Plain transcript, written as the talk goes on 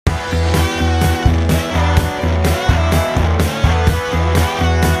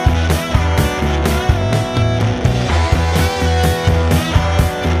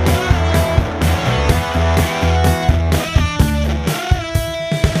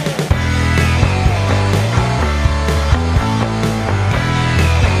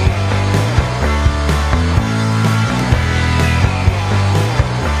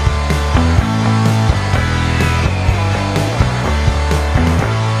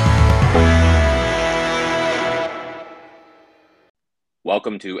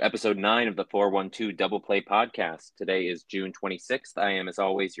Welcome to episode 9 of the 412 Double Play podcast. Today is June 26th. I am, as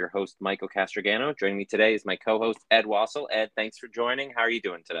always, your host, Michael Castrogano. Joining me today is my co-host, Ed Wassel. Ed, thanks for joining. How are you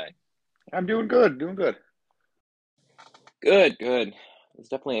doing today? I'm doing good, Good. Good. It was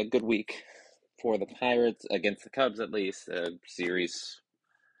definitely a good week for the Pirates against the Cubs, at least. The series,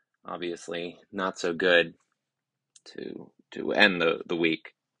 obviously, not so good to end the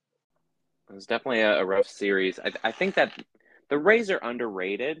week. It was definitely a rough series. I think that the Rays are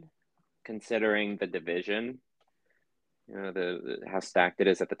underrated, considering the division. You know, the how stacked it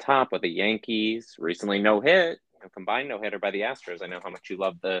is at the top with the Yankees. Recently, no-hit, combined no-hitter by the Astros. I know how much you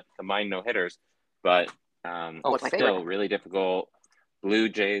love the combined no-hitters, but it's my still favorite. really difficult. Blue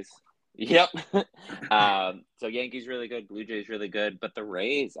Jays. Yep. So Yankees really good, Blue Jays really good, but the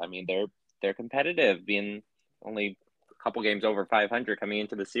Rays, I mean, they're competitive, being only a couple games over 500 coming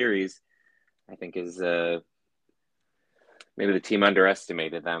into the series. I think is maybe the team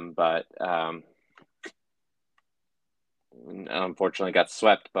underestimated them, but unfortunately got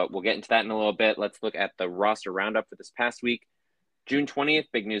swept. But we'll get into that in a little bit. Let's look at the roster roundup for this past week. June 20th,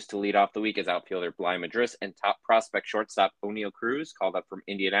 big news to lead off the week is outfielder Bly Madris and top prospect shortstop O'Neal Cruz called up from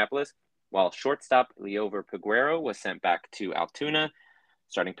Indianapolis, while shortstop Liover Peguero was sent back to Altoona.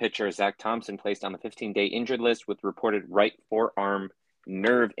 Starting pitcher Zach Thompson placed on the 15-day injured list with reported right forearm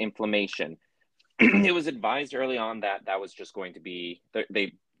nerve inflammation. It was advised early on that was just going to be,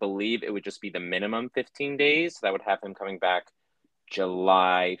 they believe it would just be the minimum 15 days. That would have him coming back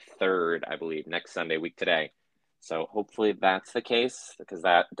July 3rd, I believe, next Sunday, week today. So hopefully that's the case, because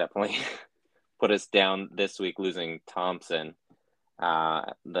that definitely put us down this week, losing Thompson.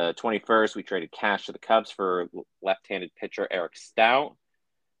 The 21st, we traded cash to the Cubs for left-handed pitcher Eric Stout.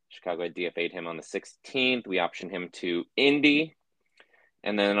 Chicago had DFA'd him on the 16th. We optioned him to Indy.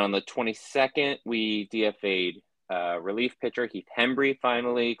 And then on the 22nd, we DFA'd relief pitcher Heath Hembree,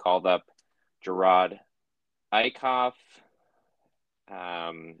 finally called up Gerard Eichhoff,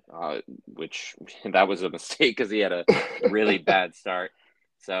 which that was a mistake because he had a really bad start.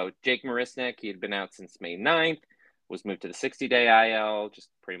 So Jake Marisnick, he had been out since May 9th, was moved to the 60-day IL, just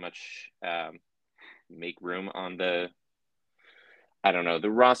pretty much make room on the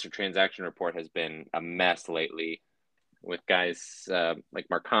roster transaction report has been a mess lately, with guys like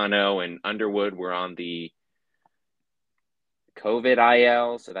Marcano and Underwood were on the COVID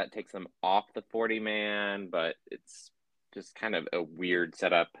IL, so that takes them off the 40-man, but it's just kind of a weird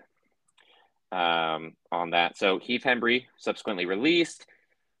setup on that. So Heath Hembree subsequently released.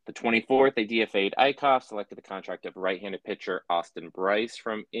 The 24th, they DFA'd Eichhoff, selected the contract of right-handed pitcher Austin Bryce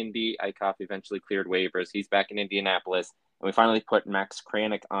from Indy. Eichhoff eventually cleared waivers. He's back in Indianapolis. And we finally put Max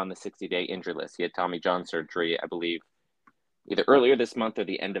Kranick on the 60-day injured list. He had Tommy John surgery, I believe, either earlier this month or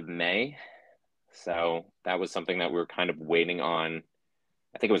the end of May. So that was something that we were kind of waiting on.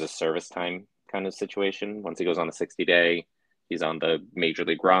 I think it was a service time kind of situation. Once he goes on the 60-day, he's on the major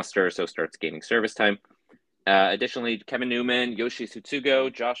league roster, so starts gaining service time. Additionally, Kevin Newman, Yoshi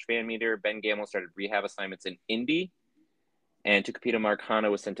Tsutsugo, Josh Van Meter, Ben Gamel started rehab assignments in Indy. And Tucupita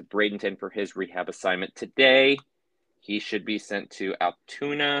Marcano was sent to Bradenton for his rehab assignment today. He should be sent to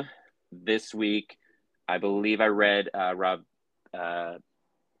Altoona this week. I believe I read Rob however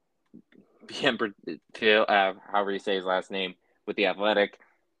you say his last name, with The Athletic,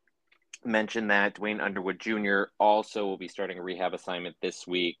 mentioned that Dwayne Underwood Jr. also will be starting a rehab assignment this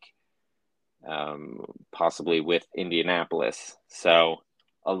week, possibly with Indianapolis. So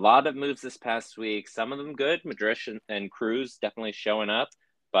a lot of moves this past week, some of them good. Madrish and Cruz definitely showing up,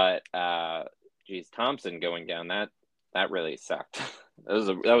 but Thompson going down, that really sucked. That was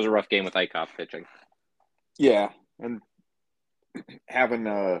a rough game with Eichhoff pitching. Yeah, and having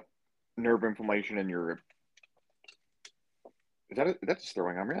nerve inflammation in your that's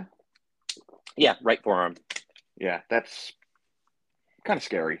throwing arm, yeah? Yeah, right forearm. Yeah, that's kind of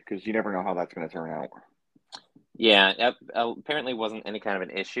scary because you never know how that's going to turn out. Yeah, apparently wasn't any kind of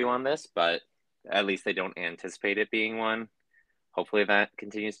an issue on this, but at least they don't anticipate it being one. Hopefully that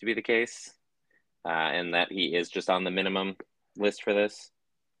continues to be the case, and that he is just on the minimum list for this.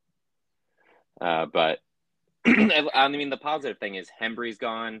 But I mean, the positive thing is Hembree's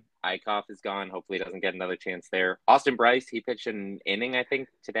gone, Eichhoff is gone. Hopefully he doesn't get another chance there. Austin Bryce, he pitched an inning, I think,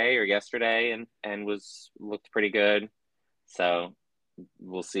 today or yesterday, and looked pretty good. So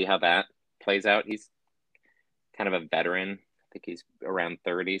we'll see how that plays out. He's kind of a veteran. I think he's around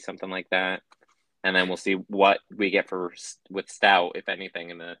 30, something like that. And then we'll see what we get with Stout, if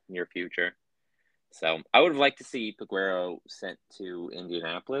anything, in the near future. So I would have liked to see Peguero sent to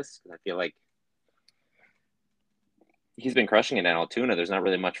Indianapolis, because I feel like he's been crushing it in Altoona. There's not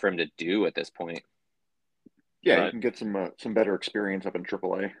really much for him to do at this point. Yeah, you But can get some better experience up in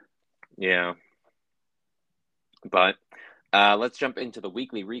AAA. yeah, but let's jump into the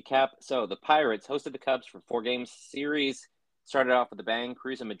weekly recap. So the Pirates hosted the Cubs for 4 game series. Started off with a bang.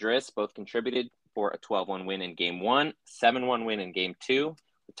 Cruz and Madrid both contributed for a 12-1 win in Game 1, 7-1 win in Game 2.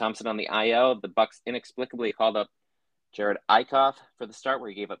 With Thompson on the IL, the Bucks inexplicably called up Jared Eichhoff for the start, where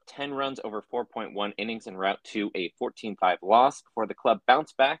he gave up 10 runs over 4.1 innings en route to a 14-5 loss before the club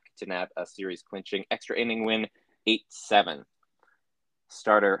bounced back to nab a series-clinching extra inning win 8-7.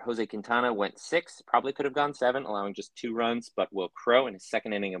 Starter Jose Quintana went 6, probably could have gone 7, allowing just 2 runs, but Will Crow in his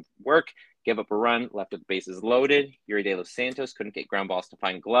second inning of work gave up a run, left with the bases loaded. Yuri De Los Santos couldn't get ground balls to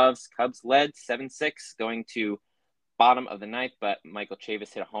find gloves. Cubs led 7-6 going to bottom of the ninth, but Michael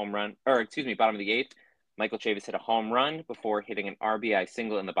Chavis hit a home run, bottom of the eighth. Michael Chavis hit a home run before hitting an RBI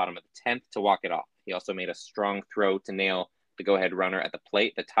single in the bottom of the 10th to walk it off. He also made a strong throw to nail the go-ahead runner at the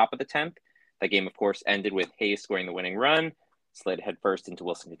plate at the top of the 10th. That game, of course, ended with Hayes scoring the winning run. Slid headfirst into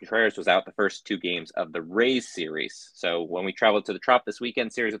Wilson Contreras, was out the first 2 games of the Rays series. So when we traveled to the Trop this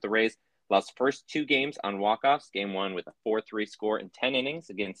weekend series with the Rays, lost first 2 games on walk-offs. Game 1 with a 4-3 score in 10 innings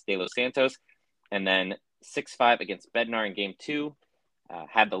against De Los Santos, and then 6-5 against Bednar in Game 2.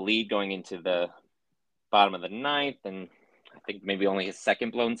 Had the lead going into the bottom of the ninth, and I think maybe only his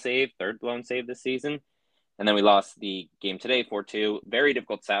third blown save this season. And then we lost the game today, 4-2. Very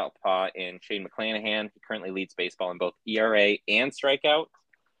difficult southpaw in Shane McClanahan. He currently leads baseball in both ERA and strikeout.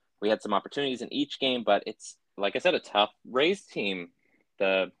 We had some opportunities in each game, but it's, like I said, a tough Rays team.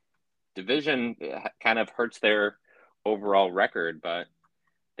 The division kind of hurts their overall record, but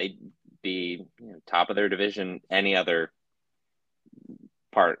they'd be top of their division any other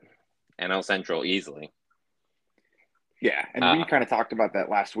part. NL Central easily. Yeah, and we kind of talked about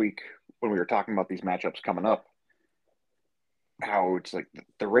that last week when we were talking about these matchups coming up. How it's like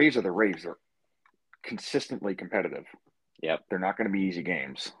the Rays are the Rays. They're consistently competitive. Yep. They're not going to be easy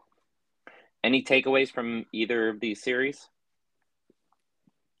games. Any takeaways from either of these series?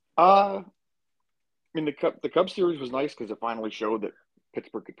 I mean, the Cubs series was nice because it finally showed that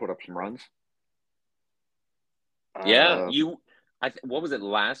Pittsburgh could put up some runs. Yeah, what was it,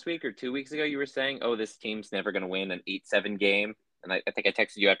 last week or 2 weeks ago? You were saying, "Oh, this team's never going to win an 8-7 game," and I think I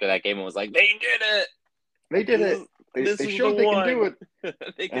texted you after that game and was like, "They did it! They did it! They showed they can do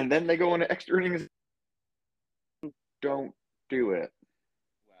it!" And then they go into extra innings. Don't do it.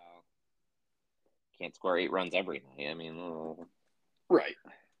 Well, can't score 8 runs every night. I mean, right.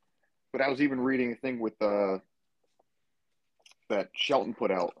 But I was even reading a thing with that Shelton put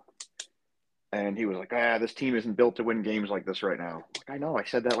out. And he was like, this team isn't built to win games like this right now. Like, I know, I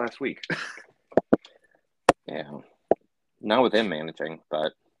said that last week. Yeah. Not with him managing,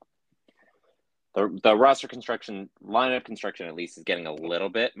 but the roster construction, lineup construction at least, is getting a little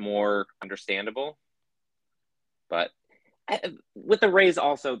bit more understandable. But with the Rays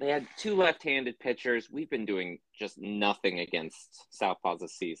also, they had 2 left-handed pitchers. We've been doing just nothing against southpaws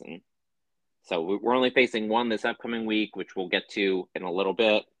this season. So we're only facing one this upcoming week, which we'll get to in a little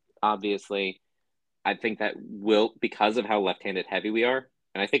bit, obviously. I think that will, because of how left-handed heavy we are,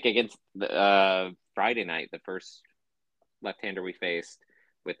 and I think against the Friday night, the first left-hander we faced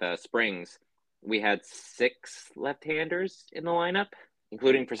with Springs, we had 6 left-handers in the lineup,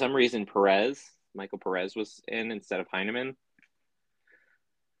 including, for some reason, Perez. Michael Perez was in instead of Heineman.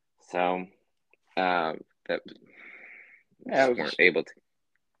 So that weren't able to.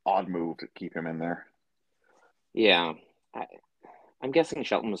 Odd move to keep him in there. Yeah. I'm guessing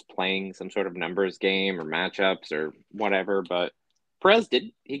Shelton was playing some sort of numbers game or matchups or whatever, but Perez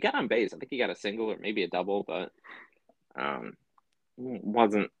he got on base. I think he got a single or maybe a double, but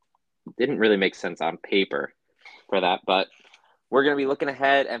didn't really make sense on paper for that. But we're going to be looking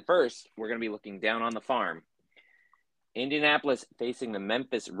ahead, and first, we're going to be looking down on the farm. Indianapolis facing the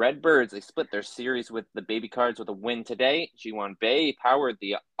Memphis Redbirds. They split their series with the Baby Cards with a win today. Ji-Hwan Bae powered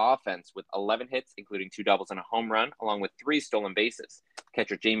the offense with 11 hits, including 2 doubles and a home run, along with 3 stolen bases.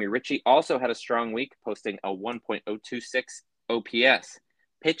 Catcher Jamie Ritchie also had a strong week, posting a 1.026 OPS.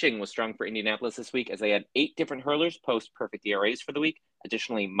 Pitching was strong for Indianapolis this week as they had 8 different hurlers post perfect ERAs for the week.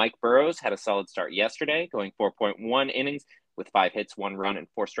 Additionally, Mike Burrows had a solid start yesterday, going 4.1 innings with 5 hits, 1 run, and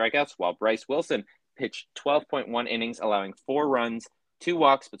 4 strikeouts, while Bryce Wilson pitched 12.1 innings, allowing 4 runs, 2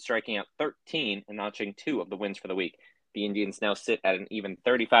 walks, but striking out 13 and notching 2 of the wins for the week. The Indians now sit at an even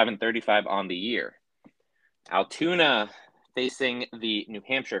 35-35 on the year. Altoona facing the New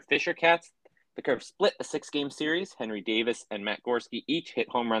Hampshire Fisher Cats. The Curve split a 6-game series. Henry Davis and Matt Gorski each hit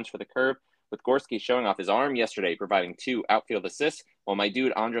home runs for the Curve, with Gorski showing off his arm yesterday, providing 2 outfield assists, while my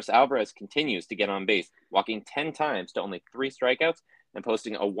dude Andres Alvarez continues to get on base, walking 10 times to only 3 strikeouts and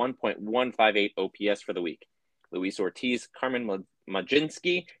posting a 1.158 OPS for the week. Luis Ortiz, Carmen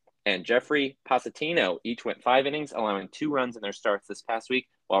Majinski, and Jeffrey Pasatino each went 5 innings, allowing 2 runs in their starts this past week,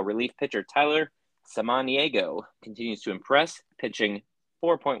 while relief pitcher Tyler Samaniego continues to impress, pitching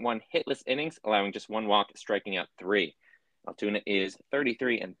 4.1 hitless innings, allowing just 1 walk, striking out 3. Altoona is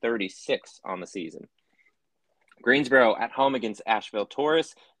 33-36 on the season. Greensboro at home against Asheville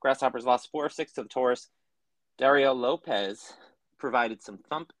Taurus. Grasshoppers lost 4 of 6 to the Taurus. Dario Lopez provided some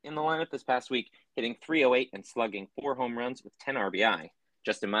thump in the lineup this past week, hitting .308 and slugging 4 home runs with 10 RBI.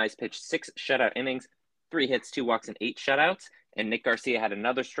 Justin Mize pitched 6 shutout innings, 3 hits, 2 walks, and 8 shutouts. And Nick Garcia had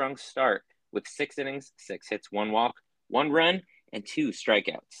another strong start with 6 innings, 6 hits, 1 walk, 1 run, and 2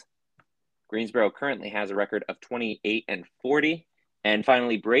 strikeouts. Greensboro currently has a record of 28-40. And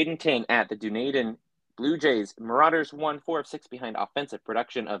finally, Bradenton at the Dunedin Blue Jays. Marauders won 4 of 6 behind offensive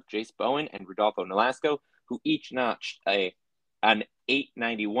production of Jace Bowen and Rodolfo Nolasco, who each notched an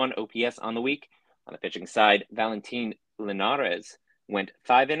 .891 OPS on the week. On the pitching side, Valentin Linares went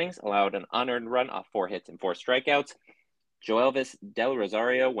 5 innings, allowed an unearned run off 4 hits and 4 strikeouts. Joelvis Del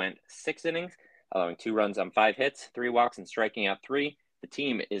Rosario went 6 innings, allowing 2 runs on 5 hits, 3 walks, and striking out 3. The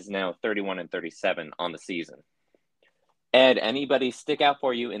team is now 31-37 on the season. Ed, anybody stick out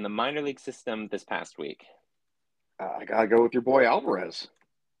for you in the minor league system this past week? I got to go with your boy Alvarez.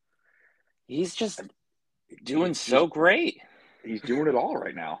 He's just doing so great. He's doing it all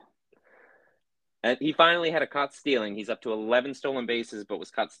right now. And he finally had a caught stealing. He's up to 11 stolen bases, but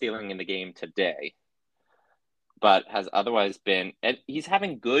was caught stealing in the game today. But has otherwise been – and he's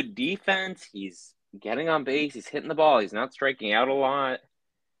having good defense. He's getting on base. He's hitting the ball. He's not striking out a lot.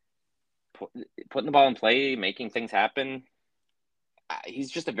 Putting the ball in play, making things happen.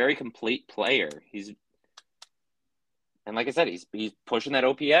 He's just a very complete player. And like I said, he's pushing that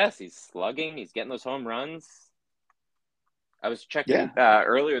OPS. He's slugging. He's getting those home runs. I was checking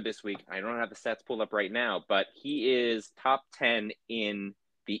earlier this week. I don't have the stats pulled up right now, but he is top 10 in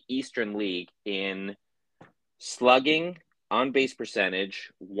the Eastern League in slugging, on-base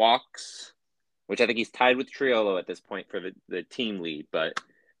percentage, walks, which I think he's tied with Triolo at this point for the team lead, but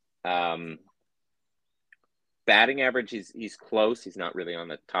batting average, he's close. He's not really on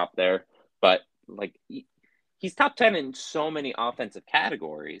the top there, but like he's top 10 in so many offensive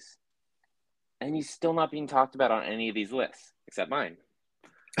categories, and he's still not being talked about on any of these lists except mine.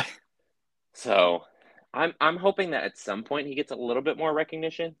 So I'm hoping that at some point he gets a little bit more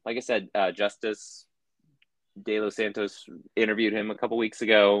recognition. Like I said, Justice De Los Santos interviewed him a couple weeks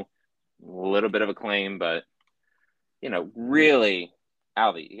ago. A little bit of acclaim, but really,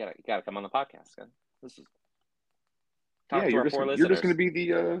 Alvy, you gotta come on the podcast. This is you're just going to be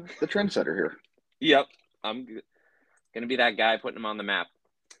the trendsetter here. Yep, I'm going to be that guy putting him on the map.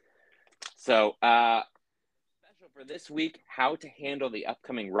 So, special for this week, how to handle the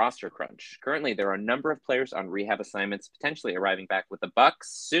upcoming roster crunch. Currently, there are a number of players on rehab assignments, potentially arriving back with the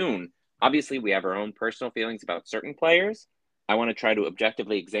Bucks soon. Obviously, we have our own personal feelings about certain players. I want to try to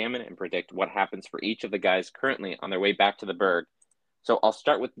objectively examine and predict what happens for each of the guys currently on their way back to the Berg. So I'll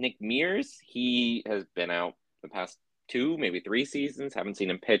start with Nick Mears. He has been out the past 2, maybe 3 seasons. Haven't seen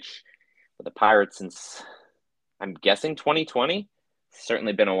him pitch with the Pirates since, I'm guessing, 2020.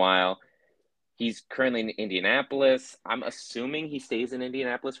 Certainly been a while. He's currently in Indianapolis. I'm assuming he stays in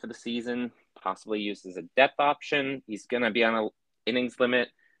Indianapolis for the season, possibly used as a depth option. He's going to be on an innings limit.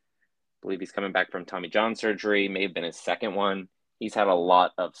 I believe he's coming back from Tommy John surgery, may have been his second one. He's had a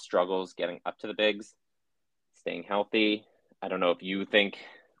lot of struggles getting up to the bigs, staying healthy. I don't know if you think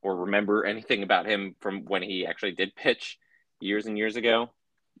or remember anything about him from when he actually did pitch years and years ago.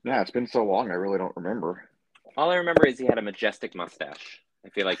 Yeah, it's been so long, I really don't remember. All I remember is he had a majestic mustache. I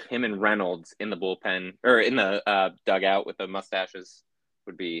feel like him and Reynolds in the bullpen, or in the dugout with the mustaches,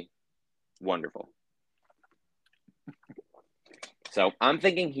 would be wonderful. So I'm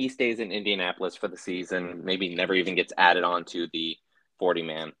thinking he stays in Indianapolis for the season, maybe never even gets added on to the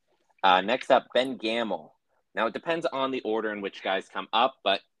 40-man. Next up, Ben Gamel. Now, it depends on the order in which guys come up,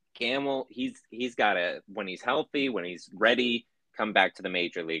 but Gamel, he's got to, when he's healthy, when he's ready, come back to the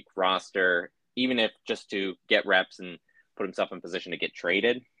major league roster, even if just to get reps and put himself in position to get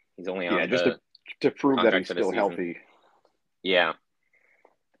traded. He's only on just to prove that he's still healthy. Yeah.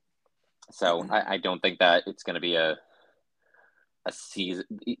 So I don't think that it's going to be a season.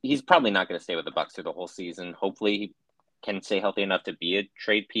 He's probably not going to stay with the Bucks through the whole season. Hopefully he can stay healthy enough to be a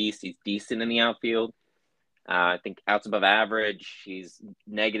trade piece. He's decent in the outfield. I think outs above average. He's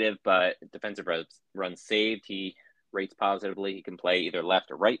negative, but defensive runs saved, he rates positively. He can play either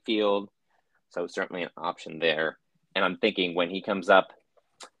left or right field. So certainly an option there. And I'm thinking when he comes up,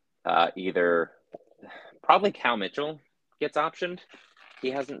 either probably Cal Mitchell gets optioned.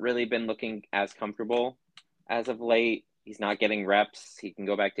 He hasn't really been looking as comfortable as of late. He's not getting reps. He can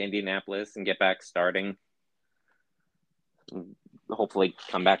go back to Indianapolis and get back starting. Hopefully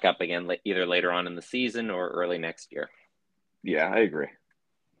come back up again either later on in the season or early next year. Yeah, I agree.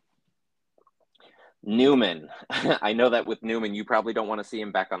 Newman. I know that with Newman, you probably don't want to see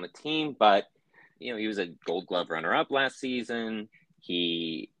him back on the team, but he was a Gold Glove runner-up last season.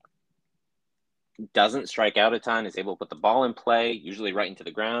 He doesn't strike out a ton, is able to put the ball in play, usually right into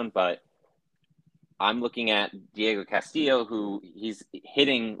the ground, but I'm looking at Diego Castillo, who he's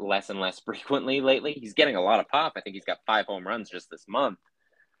hitting less and less frequently lately. He's getting a lot of pop. I think he's got 5 home runs just this month,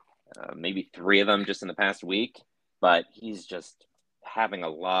 maybe 3 of them just in the past week, but he's just having a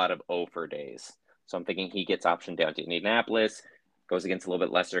lot of over days. So I'm thinking he gets optioned down to Indianapolis, goes against a little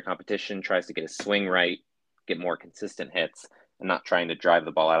bit lesser competition, tries to get his swing right, get more consistent hits, and not trying to drive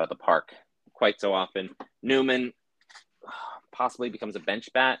the ball out of the park quite so often. Newman possibly becomes a bench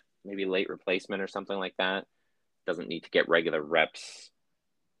bat, maybe late replacement or something like that. Doesn't need to get regular reps.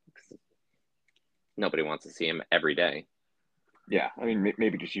 Nobody wants to see him every day. Yeah, I mean,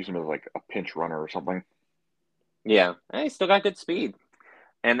 maybe just use him as like a pinch runner or something. Yeah, he's still got good speed.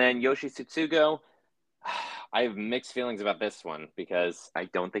 And then Yoshi Tsutsugo, I have mixed feelings about this one because I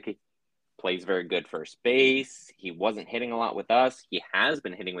don't think he plays very good first base. He wasn't hitting a lot with us. He has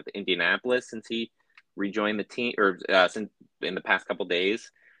been hitting with Indianapolis since he rejoined the team, or since in the past couple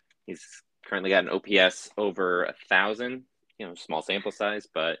days. He's currently got an OPS over 1,000. Small sample size,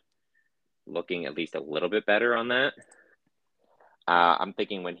 but looking at least a little bit better on that. I'm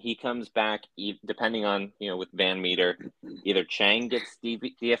thinking when he comes back, depending on, with Van Meter, either Chang gets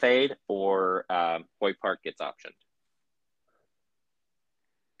DFA'd or Hoy Park gets optioned.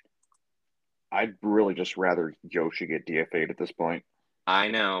 I'd really just rather Yoshi get DFA'd at this point. I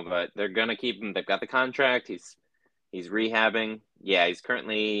know, but they're going to keep him. They've got the contract. He's rehabbing. Yeah, he's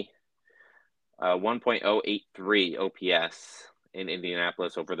currently 1.083 OPS in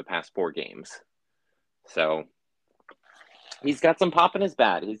Indianapolis over the past 4 games. So he's got some pop in his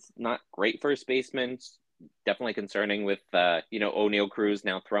bat. He's not great first baseman. Definitely concerning with, O'Neal Cruz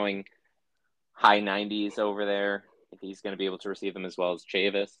now throwing high 90s over there. If he's going to be able to receive them as well as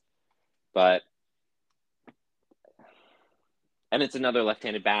Chavis. And it's another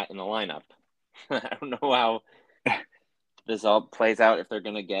left-handed bat in the lineup. I don't know how this all plays out if they're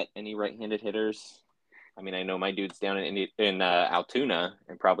going to get any right-handed hitters. I mean, I know my dude's down in Altoona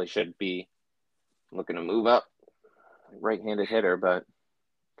and probably should be looking to move up, right-handed hitter, but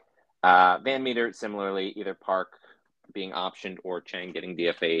Van Meter, similarly, either Park being optioned or Chang getting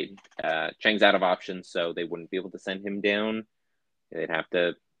DFA'd. Chang's out of options, so they wouldn't be able to send him down. They'd have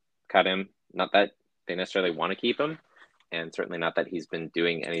to cut him. Not that they necessarily want to keep him, and certainly not that he's been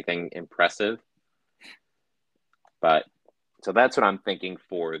doing anything impressive. But so that's what I'm thinking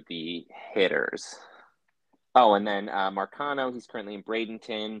for the hitters. Oh, and then Marcano, he's currently in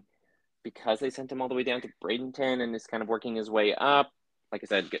Bradenton. Because they sent him all the way down to Bradenton and is kind of working his way up. Like I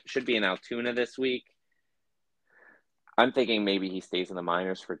said, should be in Altoona this week. I'm thinking maybe he stays in the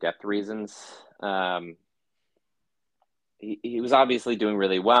minors for depth reasons. He was obviously doing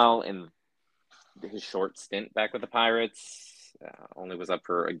really well in his short stint back with the Pirates. Only was up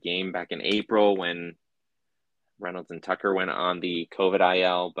for a game back in April when Reynolds and Tucker went on the COVID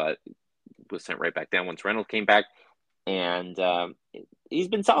IL, but was sent right back down once Reynolds came back. And he's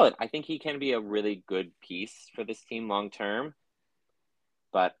been solid. I think he can be a really good piece for this team long term.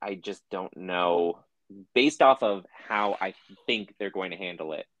 But I just don't know. Based off of how I think they're going to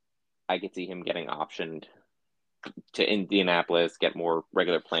handle it, I could see him getting optioned to Indianapolis, get more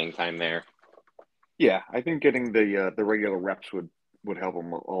regular playing time there. Yeah, I think getting the regular reps would help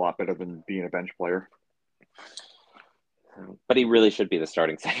him a lot better than being a bench player. But he really should be the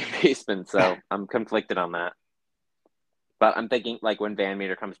starting second baseman, so I'm conflicted on that. But I'm thinking, like, when Van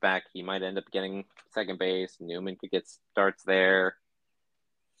Meter comes back, he might end up getting second base. Newman could get starts there.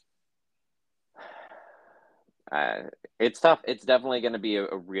 It's tough. It's definitely going to be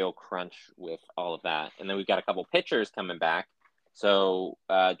a real crunch with all of that. And then we've got a couple pitchers coming back. So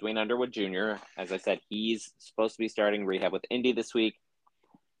Dwayne Underwood Jr., as I said, he's supposed to be starting rehab with Indy this week.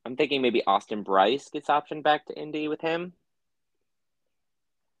 I'm thinking maybe Austin Bryce gets optioned back to Indy with him.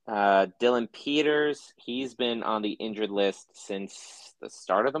 Dylan Peters, he's been on the injured list since the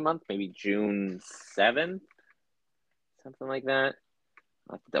start of the month, maybe June 7th, something like that.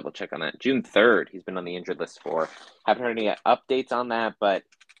 I'll have to double check on that. June 3rd, he's been on the injured list for. Haven't heard any updates on that, but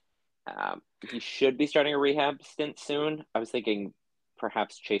he should be starting a rehab stint soon. I was thinking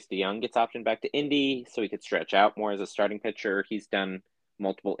perhaps Chase DeYoung gets optioned back to Indy so he could stretch out more as a starting pitcher. He's done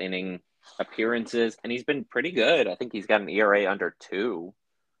multiple inning appearances, and he's been pretty good. I think he's got an ERA under 2.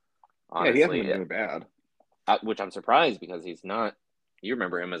 Honestly, yeah, he hasn't been doing bad. which I'm surprised because he's not. You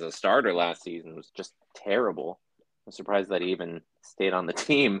remember him as a starter last season, it was just terrible. I'm surprised that he even stayed on the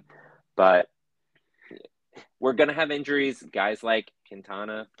team, but we're going to have injuries. Guys like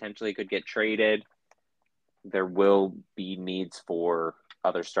Quintana potentially could get traded. There will be needs for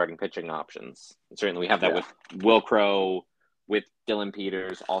other starting pitching options. And certainly we have that with Will Crow, with Dylan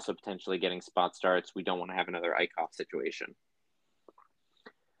Peters, also potentially getting spot starts. We don't want to have another Eichhoff situation.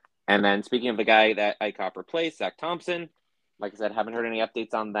 And then speaking of the guy that Eichhoff replaced, Zach Thompson, like I said, haven't heard any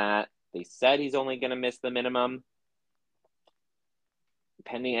updates on that. They said he's only going to miss the minimum.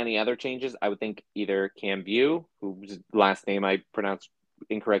 Pending any other changes, I would think either Cam View, whose last name I pronounced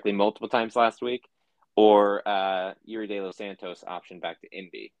incorrectly multiple times last week, or Yuri De Los Santos option back to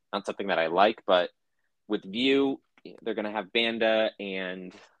Indy. Not something that I like, but with View, they're going to have Banda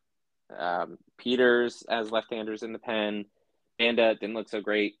and Peters as left-handers in the pen. Banda didn't look so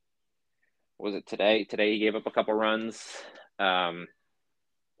great. Was it today? Today he gave up a couple runs, but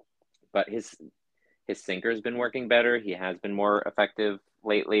his sinker has been working better. He has been more effective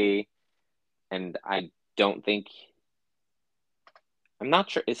lately, and I'm not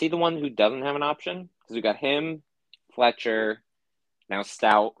sure. Is he the one who doesn't have an option? Because we got him, Fletcher, now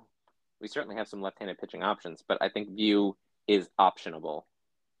Stout. We certainly have some left-handed pitching options, but I think View is optionable.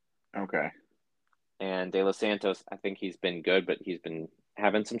 Okay. And De Los Santos, I think he's been good, but he's been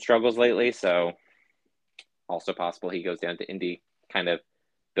having some struggles lately, so also possible he goes down to Indy, kind of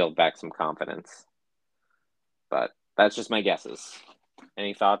build back some confidence. But that's just my guesses.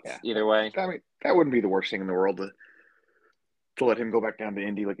 Any thoughts either way? I mean, that wouldn't be the worst thing in the world to let him go back down to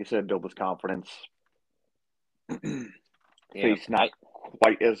Indy, like you said, build his confidence. He's not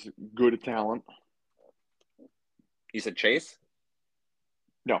quite as good a talent. You said Chase?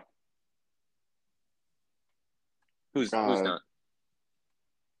 No. Who's not?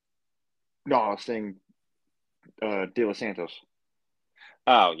 No, I was saying De Los Santos.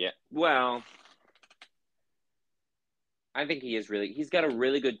 Oh, yeah. Well, I think he's got a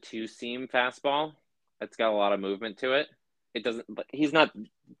really good two-seam fastball. It's got a lot of movement to it. He's not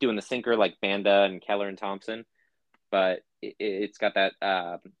doing the sinker like Banda and Keller and Thompson, but it's got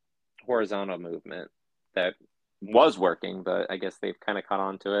that horizontal movement that was working, but I guess they've kind of caught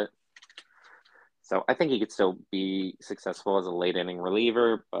on to it. So I think he could still be successful as a late inning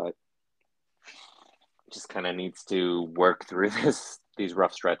reliever, but just kind of needs to work through these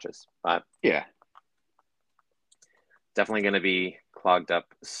rough stretches. But yeah, definitely going to be clogged up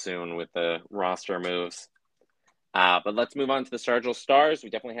soon with the roster moves. But let's move on to the Stargell Stars. We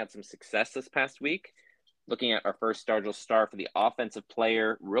definitely had some success this past week. Looking at our first Stargell Star for the offensive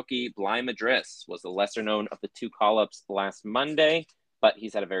player, rookie Bly Madris was the lesser known of the two call-ups last Monday, but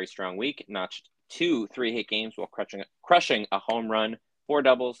he's had a very strong week, notched 2 3-hit games while crushing a home run, 4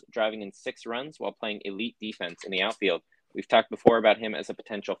 doubles, driving in 6 runs while playing elite defense in the outfield. We've talked before about him as a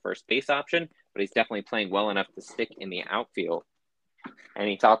potential first base option, but he's definitely playing well enough to stick in the outfield.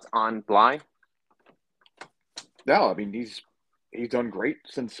 Any thoughts on Bly? No, I mean, he's done great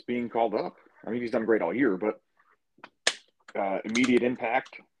since being called up. I mean, he's done great all year, but immediate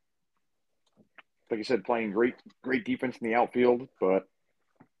impact. Like you said, playing great defense in the outfield, but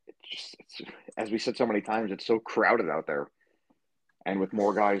it's as we said so many times, it's so crowded out there. And with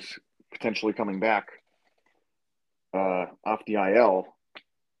more guys potentially coming back off the IL,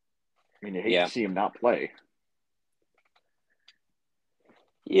 I mean, you hate to see him not play.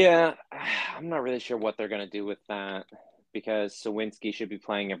 Yeah, I'm not really sure what they're going to do with that because Sawinski should be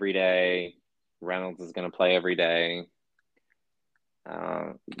playing every day. Reynolds is going to play every day.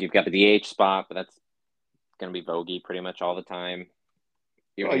 You've got the DH spot, but that's going to be bogey pretty much all the time.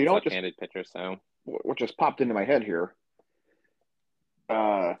 You're a left-handed pitcher, so. What just popped into my head here,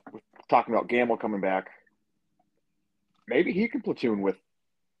 talking about Gamble coming back, maybe he can platoon with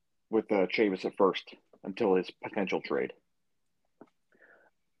Chavis at first until his potential trade.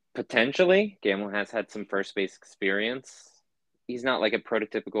 Potentially. Gamble has had some first base experience. He's not like a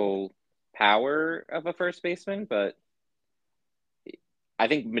prototypical power of a first baseman, but I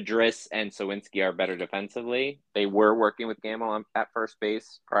think Madris and Sawinski are better defensively. They were working with Gamble at first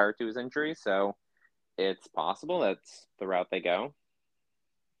base prior to his injury, so it's possible that's the route they go.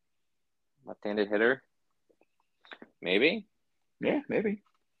 Left-handed hitter. Maybe. Yeah, maybe.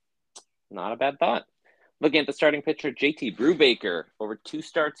 Not a bad thought. Looking at the starting pitcher, JT Brubaker. Over 2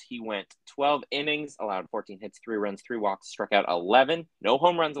 starts, he went 12 innings, allowed 14 hits, 3 runs, 3 walks, struck out 11. No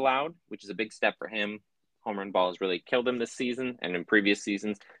home runs allowed, which is a big step for him. Home run ball has really killed him this season and in previous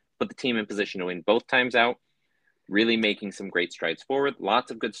seasons. Put the team in position to win both times out. Really making some great strides forward. Lots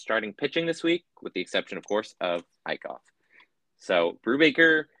of good starting pitching this week, with the exception, of course, of Eichhoff. So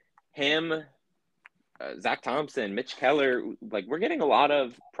Brubaker, him, Zach Thompson, Mitch Keller, like we're getting a lot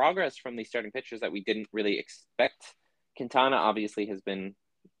of progress from these starting pitchers that we didn't really expect. Quintana obviously has been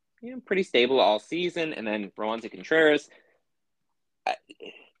pretty stable all season, and then Roansy Contreras,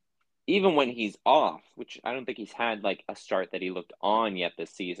 even when he's off, which I don't think he's had like a start that he looked on yet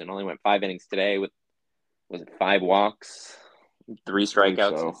this season, only went 5 innings today with, was it 5 walks, 3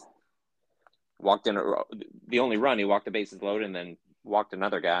 strikeouts. So. Walked in the only run, he walked the bases loaded and then walked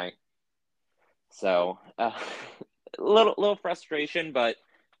another guy. So a little frustration, but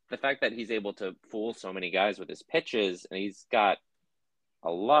the fact that he's able to fool so many guys with his pitches, and he's got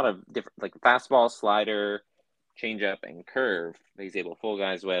a lot of different, like fastball, slider, changeup, and curve that he's able to fool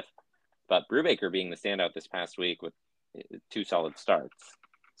guys with. But Brubaker being the standout this past week with 2 solid starts.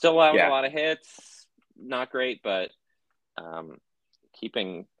 Still allowing a lot of hits, not great, but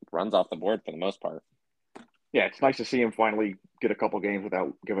keeping runs off the board for the most part. Yeah, it's nice to see him finally get a couple games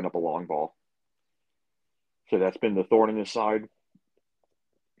without giving up a long ball. So that's been the thorn in his side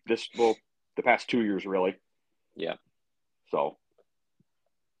the past 2 years, really. Yeah. So.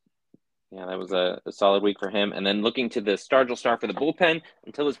 Yeah, that was a solid week for him. And then looking to the Stargell Star for the bullpen,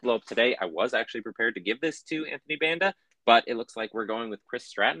 until his blow up today, I was actually prepared to give this to Anthony Banda, but it looks like we're going with Chris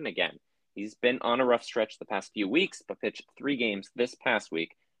Stratton again. He's been on a rough stretch the past few weeks, but pitched 3 games this past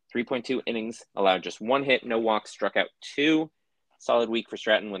week. 3.2 innings, allowed just 1 hit, no walks, struck out 2. Solid week for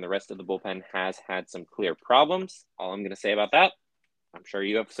Stratton when the rest of the bullpen has had some clear problems. All I'm going to say about that, I'm sure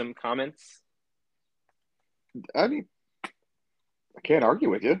you have some comments. I mean, I can't argue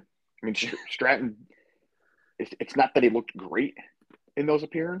with you. I mean, Stratton, it's not that he looked great in those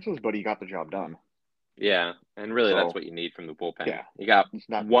appearances, but he got the job done. Yeah, and really that's what you need from the bullpen. Yeah, he got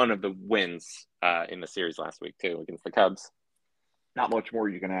one of the wins in the series last week, too, against the Cubs. Not much more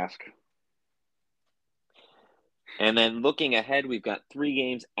you can ask. And then looking ahead, we've got 3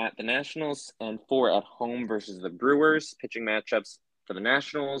 games at the Nationals and 4 at home versus the Brewers. Pitching matchups for the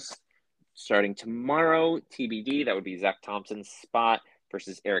Nationals starting tomorrow, TBD, that would be Zach Thompson's spot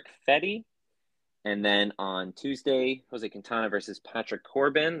versus Eric Fetty. And then on Tuesday, Jose Quintana versus Patrick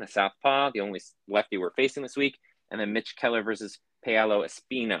Corbin, the southpaw, the only lefty we're facing this week. And then Mitch Keller versus Paolo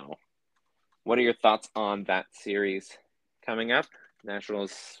Espino. What are your thoughts on that series coming up?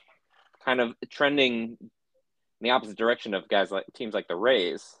 Nationals kind of trending in the opposite direction of teams like the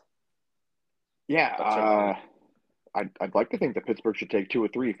Rays. Yeah, I'd like to think that Pittsburgh should take 2 or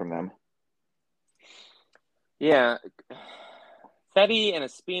 3 from them. Yeah, Fetty and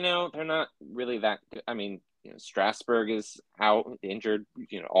Espino, they're not really that good. I mean, Strasburg is out, injured,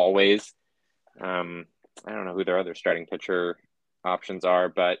 always. I don't know who their other starting pitcher options are,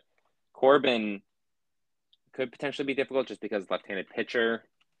 but Corbin could potentially be difficult just because left-handed pitcher.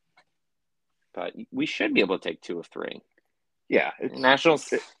 But we should be able to take 2 of 3. Yeah,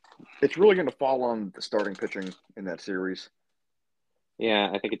 Nationals. It's really going to fall on the starting pitching in that series. Yeah,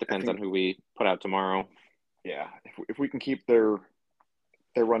 I think it depends on who we put out tomorrow. Yeah, if we can keep their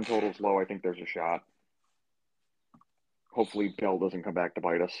run totals low, I think there's a shot. Hopefully, Bell doesn't come back to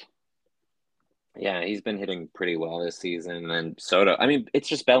bite us. Yeah, he's been hitting pretty well this season. And Soto, I mean, it's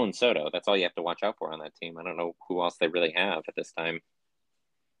just Bell and Soto. That's all you have to watch out for on that team. I don't know who else they really have at this time.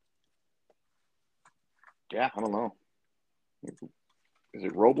 Yeah, I don't know. Is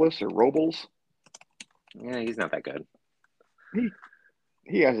it Robles or Robles? Yeah, he's not that good.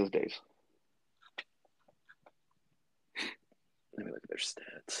 He has his days. Let me look at their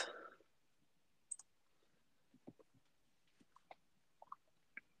stats.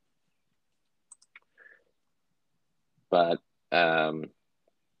 But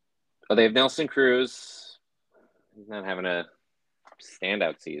they have Nelson Cruz. He's not having a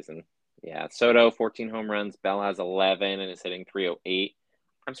standout season. Yeah, Soto 14 home runs. Bell has 11 and is hitting 308.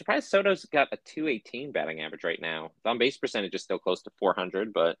 I'm surprised Soto's got a 218 batting average right now. His on base percentage is still close to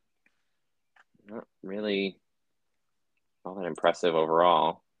 400, but not really all that impressive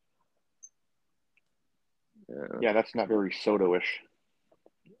overall. Yeah, that's not very Soto-ish.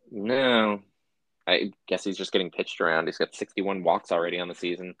 No. I guess he's just getting pitched around. He's got 61 walks already on the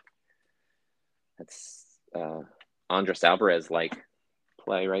season. That's Andres Alvarez-like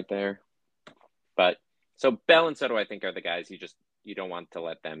play right there. But so Bell and Soto, I think, are the guys you don't want to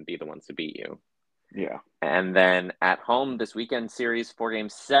let them be the ones to beat you. Yeah. And then at home this weekend series, 4-game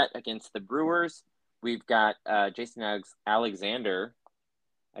set against the Brewers. We've got Jason Alexander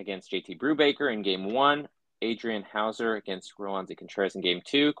against JT Brubaker in game 1. Adrian Hauser against Roansy Contreras in game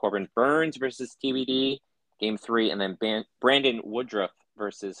 2. Corbin Burns versus TBD, game 3. And then Brandon Woodruff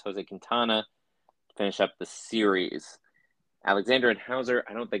versus Jose Quintana to finish up the series. Alexander and Hauser,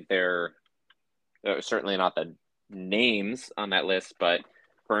 I don't think they're certainly not the names on that list, but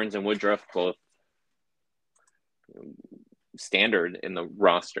Burns and Woodruff both standard in the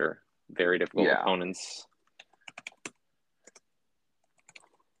roster. Very difficult opponents.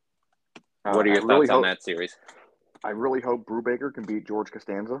 What are your thoughts on that series? I really hope Brubaker can beat George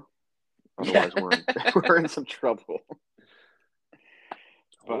Costanza. Otherwise, we're in some trouble.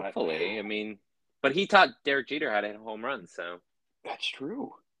 Hopefully, I mean, but he taught Derek Jeter how to hit home runs, so that's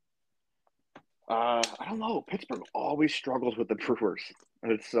true. I don't know. Pittsburgh always struggles with the Brewers,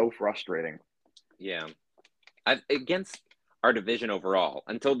 and it's so frustrating. Yeah, against our division overall,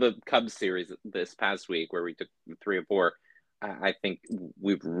 until the Cubs series this past week, where we took 3 or 4, I think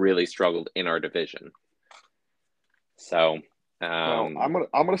we've really struggled in our division. So, well, I'm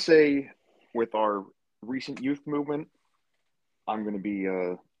gonna say with our recent youth movement, I'm gonna be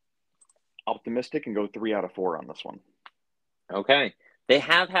optimistic and go 3 out of 4 on this one. Okay. They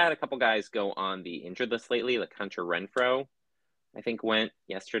have had a couple guys go on the injured list lately, like Hunter Renfroe, I think went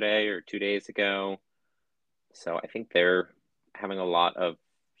yesterday or 2 days ago. So I think they're having a lot of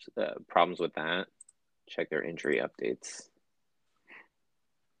problems with that. Check their injury updates.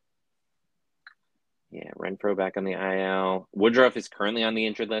 Yeah, Renfroe back on the IL. Woodruff is currently on the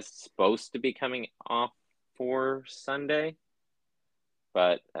injured list, supposed to be coming off for Sunday.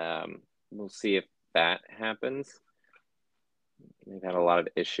 But we'll see if that happens. They've had a lot of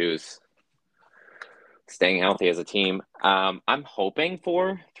issues staying healthy as a team. I'm hoping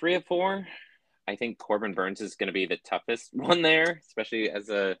for 3 of 4. I think Corbin Burns is going to be the toughest one there, especially as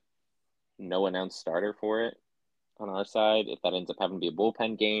a no-announced starter for it on our side. If that ends up having to be a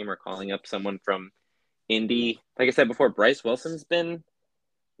bullpen game or calling up someone from Indy. Like I said before, Bryce Wilson's been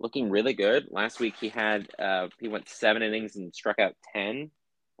looking really good. Last week he went 7 innings and struck out 10,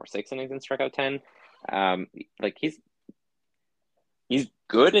 or 6 innings and struck out 10. He's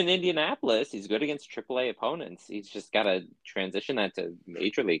good in Indianapolis. He's good against AAA opponents. He's just got to transition that to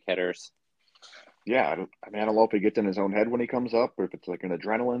major league hitters. Yeah, I don't know if he gets in his own head when he comes up, or if it's like an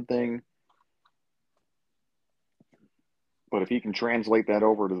adrenaline thing. But if he can translate that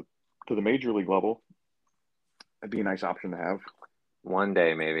over to the major league level, that'd be a nice option to have. One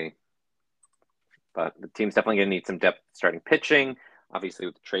day, maybe. But the team's definitely going to need some depth starting pitching, obviously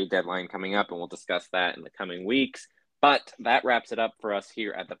with the trade deadline coming up, and we'll discuss that in the coming weeks. But that wraps it up for us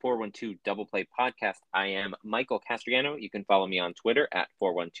here at the 412 Double Play podcast. I am Michael Castriano. You can follow me on Twitter at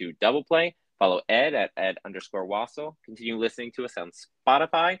 412 Double Play. Follow Ed at Ed_Wassel. Continue listening to us on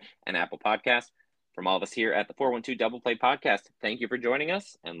Spotify and Apple Podcasts. From all of us here at the 412 Double Play podcast, thank you for joining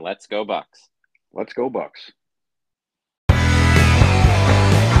us, and let's go Bucks. Let's go Bucks.